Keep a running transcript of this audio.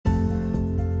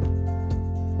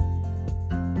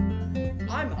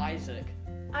Isaac.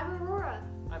 I'm Aurora.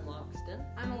 I'm Loxton.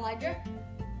 I'm Elijah.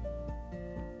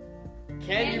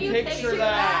 Can you picture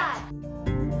that?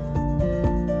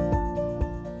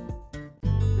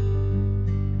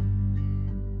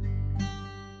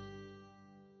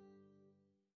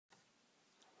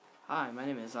 Hi, my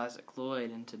name is Isaac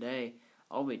Lloyd, and today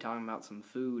I'll be talking about some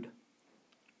food.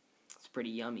 It's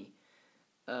pretty yummy.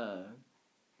 I'll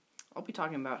be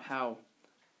talking about how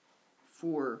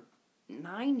for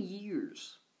 9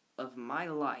 years of my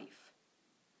life,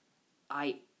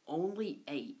 I only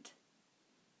ate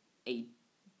a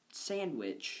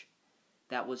sandwich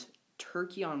that was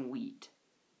turkey on wheat.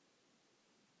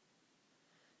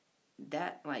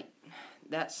 That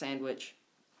sandwich,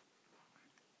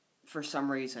 for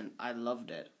some reason, I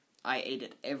loved it. I ate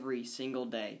it every single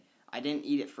day. I didn't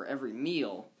eat it for every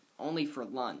meal, only for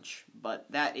lunch, but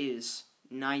that is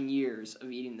 9 years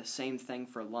of eating the same thing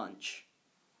for lunch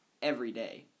every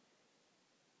day,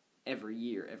 every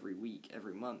year, every week,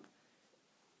 every month.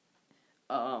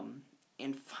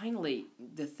 And finally,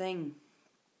 the thing,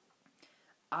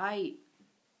 I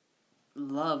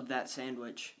loved that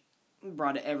sandwich.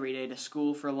 Brought it every day to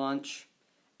school for lunch.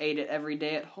 Ate it every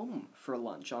day at home for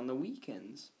lunch on the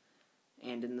weekends.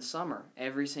 And in the summer,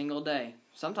 every single day.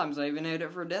 Sometimes I even ate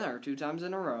it for dinner 2 times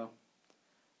in a row.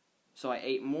 So I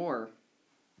ate more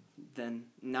than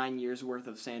 9 years worth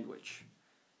of sandwich.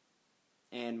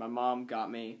 And my mom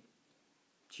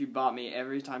she bought me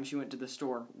every time she went to the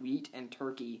store, wheat and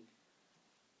turkey.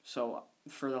 So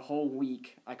for the whole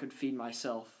week, I could feed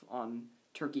myself on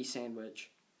turkey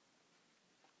sandwich.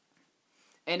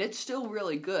 And it's still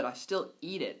really good. I still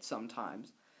eat it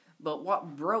sometimes. But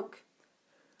what broke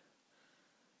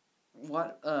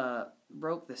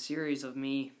the series of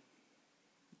me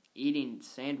eating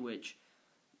sandwich,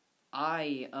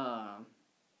 I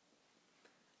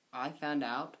found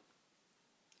out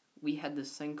we had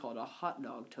this thing called a hot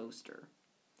dog toaster.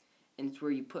 And it's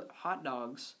where you put hot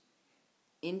dogs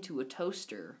into a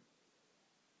toaster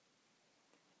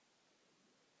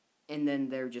and then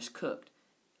they're just cooked.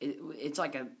 It's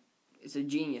a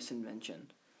genius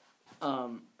invention.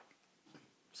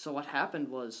 So what happened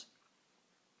was,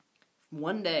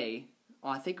 one day,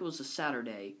 I think it was a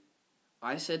Saturday,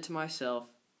 I said to myself,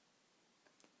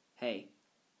 hey,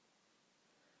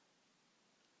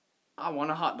 I want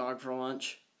a hot dog for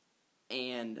lunch.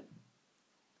 And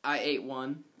I ate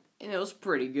one, and it was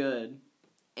pretty good.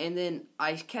 And then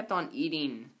I kept on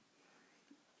eating,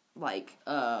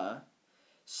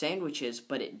 sandwiches,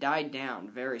 but it died down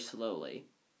very slowly.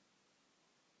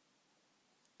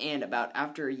 And about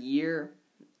after a year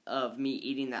of me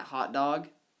eating that hot dog,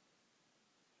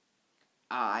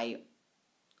 I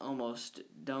almost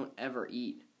don't ever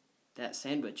eat that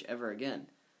sandwich ever again.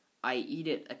 I eat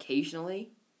it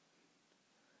occasionally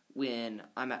when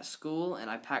I'm at school and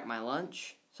I pack my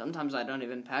lunch. Sometimes I don't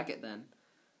even pack it then.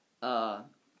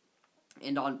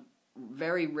 And on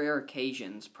very rare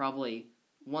occasions, probably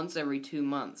once every 2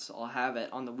 months, I'll have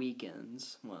it on the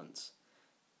weekends once.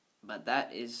 But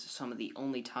that is some of the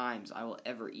only times I will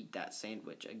ever eat that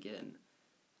sandwich again.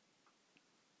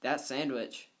 That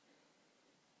sandwich,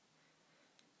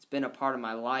 it's been a part of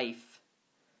my life.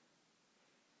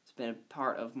 It's been a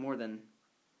part of more than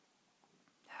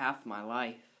half my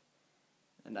life.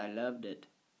 And I loved it.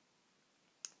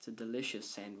 It's a delicious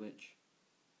sandwich.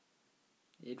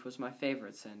 It was my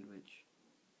favorite sandwich.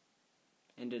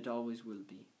 And it always will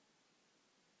be.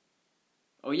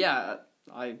 Oh yeah,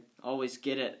 I always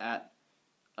get it at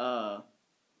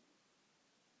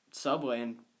Subway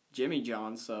and Jimmy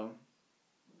John's, so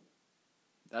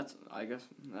that's, I guess,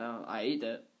 I eat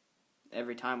it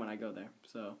every time when I go there,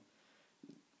 so.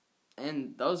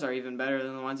 And those are even better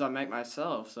than the ones I make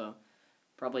myself, so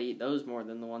probably eat those more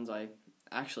than the ones I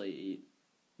actually eat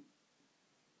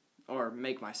or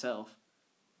make myself.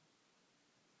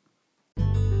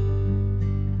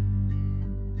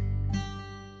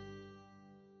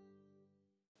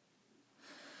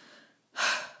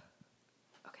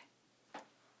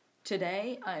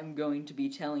 Today, I'm going to be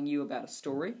telling you about a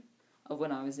story of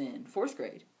when I was in 4th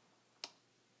grade.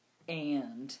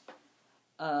 And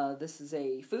this is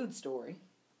a food story.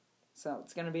 So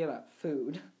it's going to be about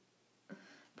food.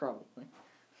 Probably.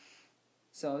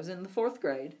 So I was in the 4th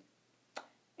grade.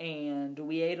 And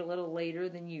we ate a little later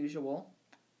than usual.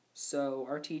 So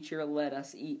our teacher let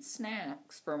us eat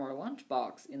snacks from our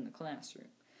lunchbox in the classroom.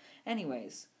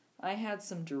 Anyways, I had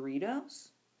some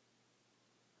Doritos.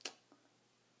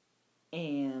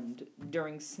 And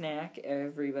during snack,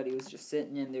 everybody was just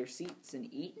sitting in their seats and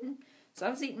eating. So I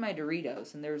was eating my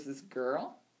Doritos, and there was this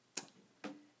girl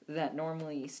that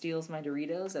normally steals my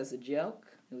Doritos as a joke.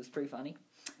 It was pretty funny.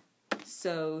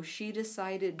 So she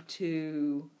decided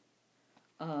to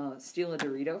steal a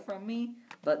Dorito from me,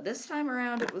 but this time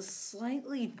around it was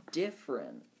slightly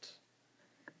different.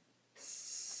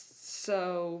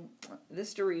 So,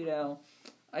 this Dorito,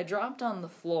 I dropped on the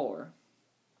floor,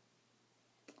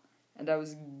 and I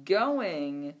was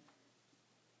going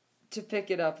to pick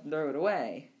it up and throw it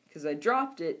away, because I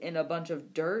dropped it in a bunch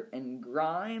of dirt and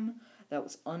grime that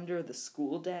was under the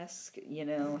school desk. You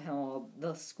know how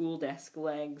the school desk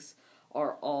legs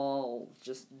are all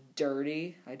just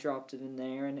dirty? I dropped it in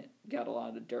there, and it got a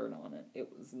lot of dirt on it. It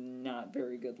was not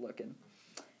very good looking.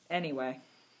 Anyway,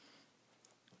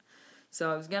 so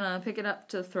I was gonna pick it up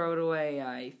to throw it away.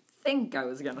 I think I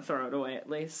was gonna throw it away at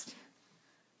least.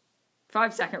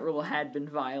 5-second rule had been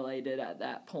violated at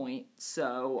that point,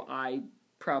 so I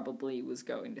probably was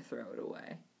going to throw it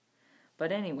away.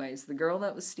 But anyways, the girl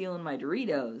that was stealing my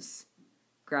Doritos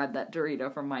grabbed that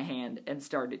Dorito from my hand and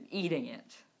started eating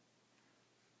it.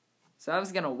 So I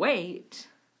was gonna wait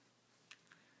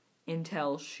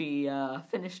until she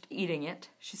finished eating it.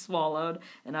 She swallowed,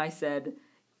 and I said,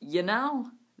 you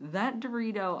know, that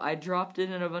Dorito, I dropped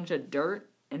it in a bunch of dirt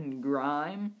and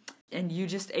grime, and you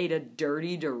just ate a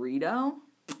dirty Dorito?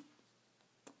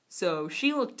 So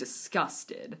she looked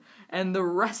disgusted, and the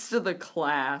rest of the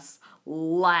class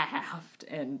laughed,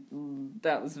 and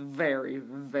that was very,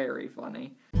 very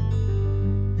funny.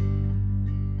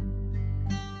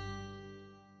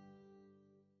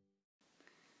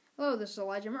 Hello, this is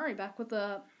Elijah Murray back with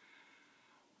the...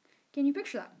 Can you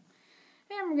picture that?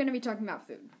 And we're going to be talking about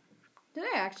food. Today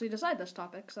I actually decided this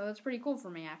topic, so that's pretty cool for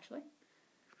me, actually.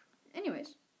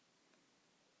 Anyways.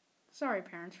 Sorry,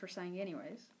 parents, for saying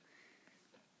anyways.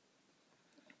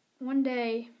 One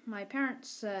day, my parents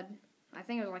said, I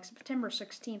think it was like September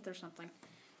 16th or something,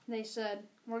 they said,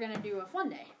 we're going to do a fun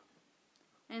day.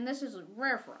 And this is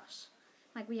rare for us.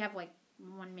 Like, we have like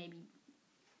one, maybe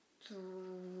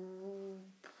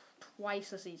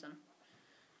twice a season,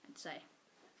 I'd say.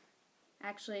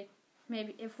 Actually,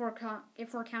 maybe if we're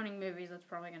counting movies, that's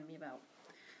probably going to be about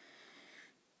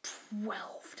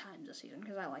 12 times a season,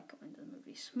 because I like going to the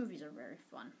movies. Movies are very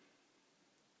fun.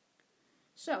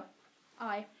 So,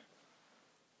 our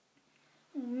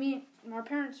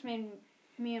parents made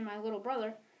me and my little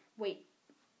brother wait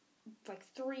like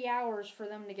 3 hours for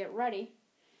them to get ready,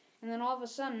 and then all of a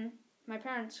sudden, my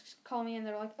parents call me and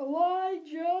they're like,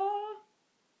 Elijah!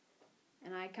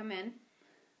 And I come in,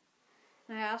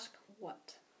 and I ask,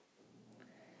 what?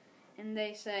 And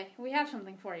they say, we have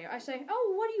something for you. I say,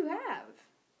 oh, what do you have?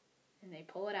 And they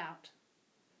pull it out.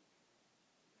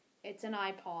 It's an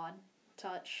iPod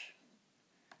Touch.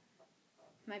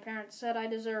 My parents said I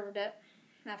deserved it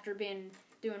after doing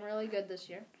really good this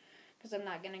year, because I'm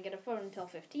not going to get a phone until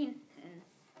 15, and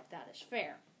that is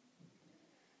fair.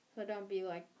 So don't be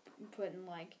like putting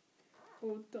like,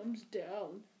 oh, thumbs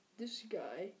down, this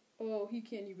guy, oh, he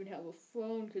can't even have a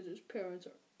phone because his parents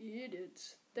are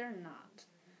idiots. They're not.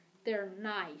 They're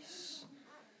nice.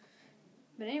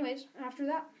 But anyways, after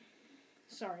that,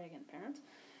 sorry again, parents,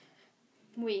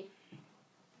 we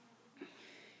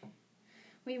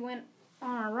went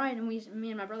on our ride, and me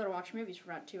and my brother watched movies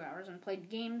for about 2 hours and played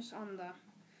games on the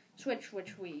Switch,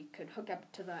 which we could hook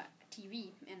up to the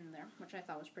TV in there, which I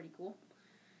thought was pretty cool.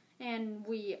 And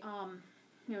it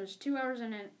was 2 hours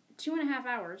and 2.5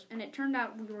 hours, and it turned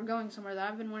out we were going somewhere that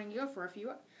I've been wanting to go for a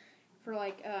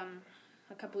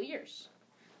couple of years.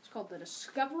 It's called the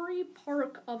Discovery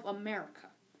Park of America.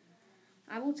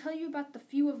 I will tell you about the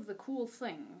few of the cool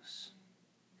things.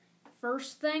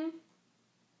 First thing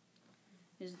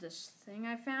is this thing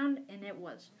I found, and it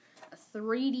was a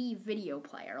 3D video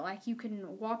player. Like, you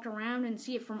can walk around and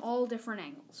see it from all different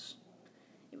angles.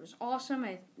 It was awesome.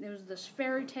 It was this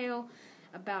fairy tale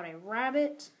about a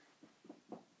rabbit.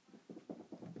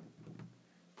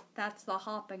 That's the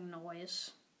hopping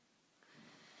noise.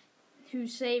 Who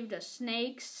saved a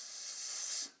snake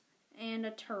and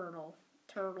a turtle.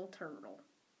 Turtle.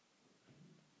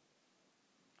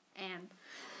 And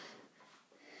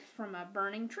from a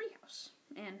burning treehouse.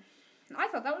 And I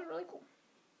thought that was really cool.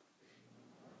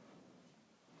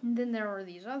 And then there were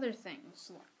these other things,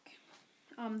 like,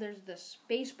 there's this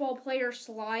baseball player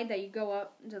slide that you go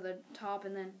up to the top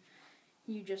and then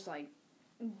you just, like,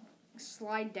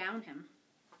 slide down him.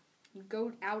 You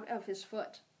go out of his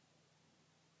foot.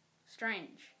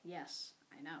 Strange. Yes,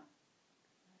 I know.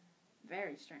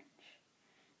 Very strange.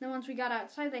 Then once we got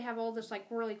outside, they have all this, like,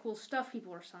 really cool stuff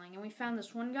people are selling. And we found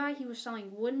this one guy, he was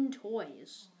selling wooden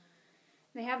toys.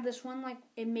 They have this one, like,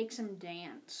 it makes him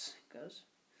dance. It goes...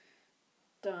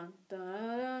 Dun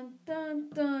dun dun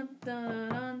dun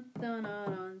dun dun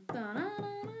dun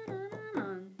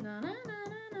dun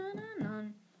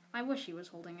dun. I I wish he was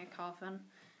holding a coffin.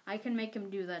 I can make him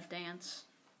do that dance.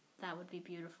 That would be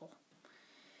beautiful.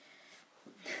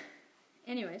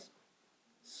 Anyways,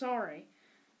 sorry.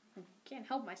 I can't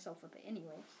help myself with it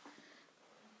anyways.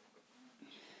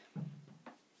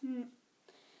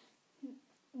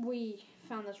 We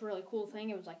found this really cool thing.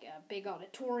 It was like a big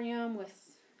auditorium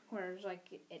where it was like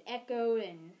it echoed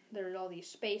and there were all these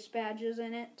space badges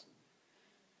in it.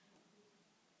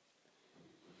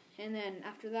 And then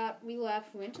after that, we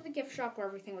left. We went to the gift shop where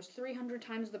everything was 300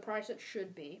 times the price it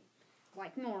should be.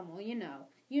 Like normal, you know.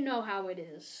 You know how it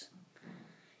is.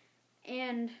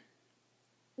 And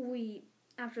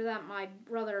after that, my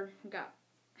brother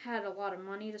had a lot of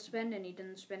money to spend, and he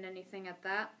didn't spend anything at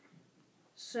that.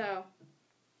 So,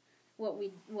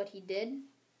 what he did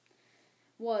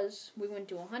was, we went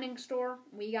to a hunting store.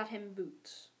 We got him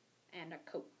boots and a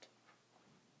coat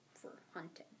for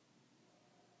hunting.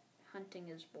 Hunting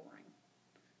is boring.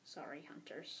 Sorry,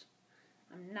 hunters.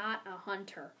 I'm not a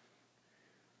hunter.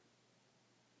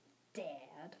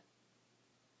 Dad.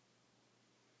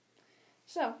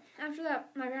 So, after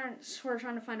that, my parents were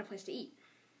trying to find a place to eat.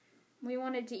 We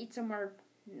wanted to eat somewhere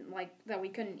like that we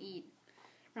couldn't eat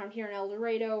around here in El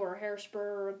Dorado or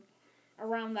Harrisburg,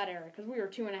 around that area, because we were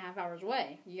 2.5 hours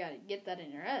away. You gotta get that in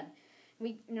your head.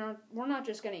 We're not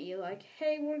just gonna eat like,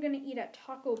 hey, we're gonna eat at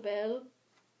Taco Bell.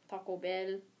 Taco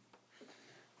Bell.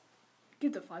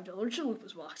 Get the $5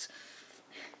 chalupas box.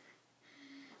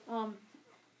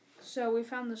 So we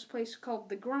found this place called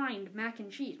The Grind Mac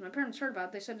and Cheese. My parents heard about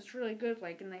it. They said it's really good,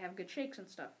 and they have good shakes and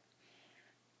stuff.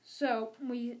 So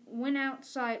we went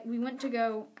outside. We went to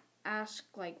go ask,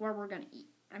 where we're going to eat.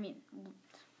 I mean,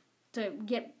 to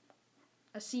get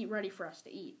a seat ready for us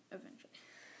to eat eventually.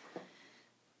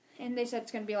 And they said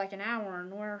it's going to be an hour,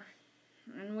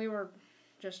 and we were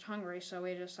just hungry, so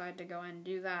we decided to go in and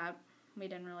do that. We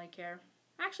didn't really care.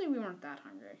 Actually, we weren't that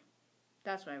hungry.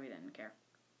 That's why we didn't care.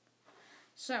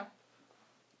 So,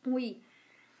 we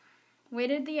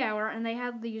waited the hour, and they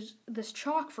had this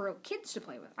chalk for kids to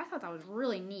play with. I thought that was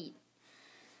really neat.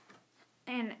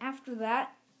 And after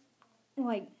that,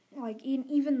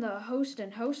 even the host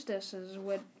and hostesses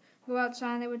would go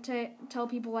outside, and they would tell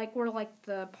people, where,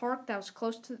 the park that was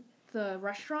close to the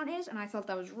restaurant is, and I thought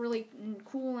that was really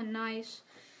cool and nice.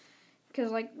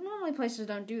 Because, normally places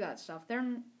don't do that stuff.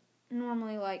 They're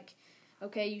normally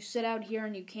okay, you sit out here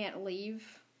and you can't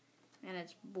leave, and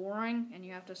it's boring, and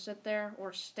you have to sit there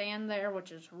or stand there, which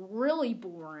is really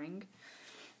boring,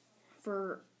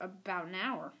 for about an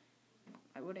hour.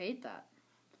 I would hate that.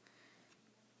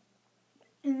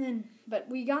 And then, but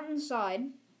we got inside.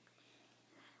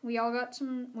 We all got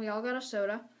a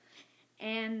soda,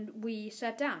 and we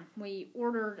sat down. We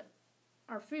ordered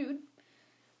our food.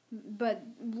 But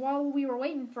while we were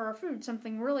waiting for our food,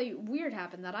 something really weird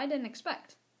happened that I didn't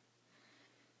expect.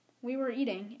 We were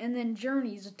eating, and then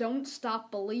Journey's Don't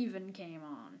Stop Believin' came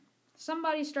on.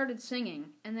 Somebody started singing,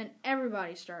 and then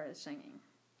everybody started singing.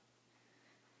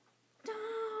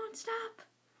 Don't stop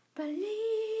believing.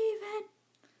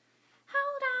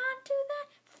 Hold on to that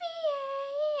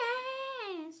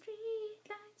fear.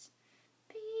 Streetlights,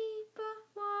 people,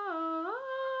 whoa.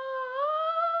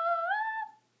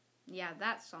 Yeah,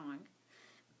 that song.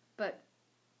 But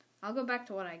I'll go back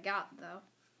to what I got, though.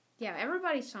 Yeah,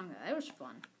 everybody sung that. It was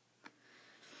fun.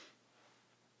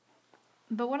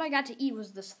 But what I got to eat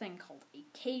was this thing called a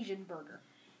Cajun burger.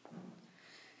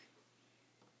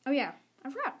 Oh, yeah. I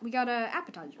forgot. We got an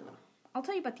appetizer, though. I'll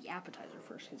tell you about the appetizer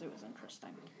first, because it was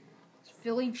interesting. It's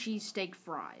Philly cheesesteak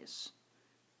fries.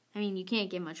 I mean, you can't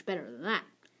get much better than that.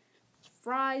 It's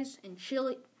fries and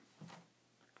chili...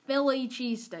 Philly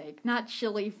cheesesteak, not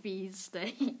chili fees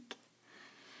steak.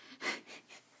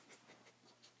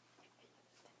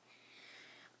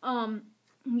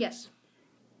 Yes.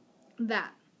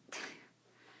 That.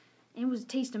 It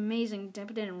tasted amazing.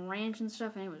 Dipped it in ranch and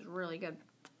stuff, and it was really good.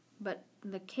 But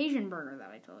the Cajun burger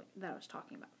that I was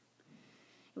talking about.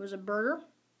 It was a burger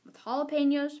with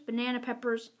jalapenos, banana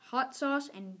peppers, hot sauce,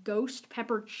 and ghost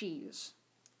pepper cheese.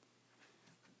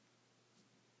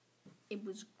 It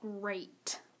was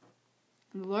great.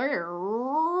 They're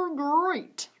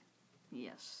great.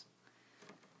 Yes.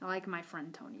 I like my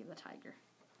friend Tony the Tiger.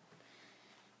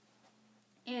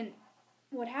 And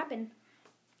what happened,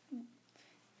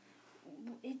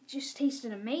 it just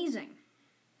tasted amazing.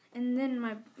 And then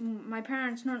my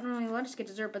parents don't normally let us get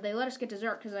dessert, but they let us get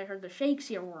dessert because I heard the shakes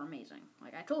here were amazing,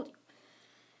 like I told you.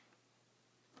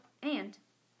 And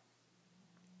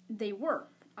they were.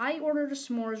 I ordered a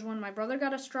s'mores one, my brother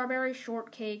got a strawberry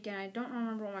shortcake, and I don't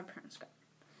remember what my parents got.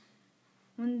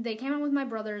 When they came out with my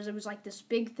brothers, it was like this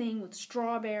big thing with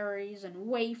strawberries and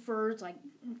wafers,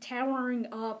 towering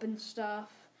up and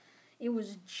stuff. It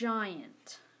was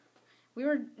giant.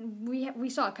 We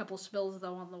saw a couple spills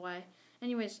though on the way.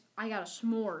 Anyways, I got a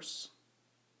s'mores.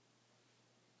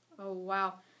 Oh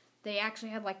wow. They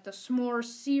actually had like the s'mores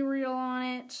cereal on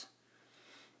it.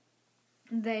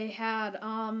 They had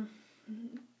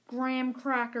graham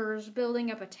crackers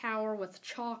building up a tower with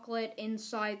chocolate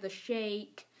inside the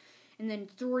shake, and then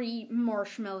 3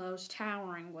 marshmallows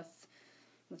towering with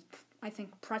I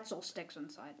think pretzel sticks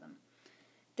inside them.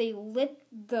 They lit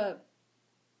the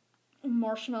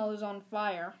marshmallows on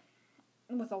fire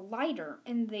with a lighter,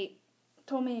 and they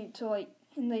told me to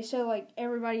and they said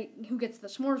everybody who gets the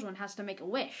s'mores one has to make a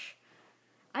wish.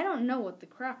 I don't know what the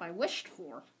crap I wished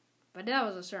for, but that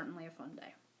was certainly a fun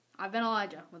day. I've been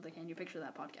Elijah with the Can You Picture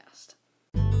That podcast.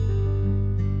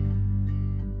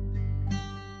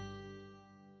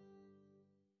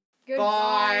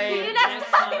 Bye. See you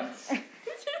next time.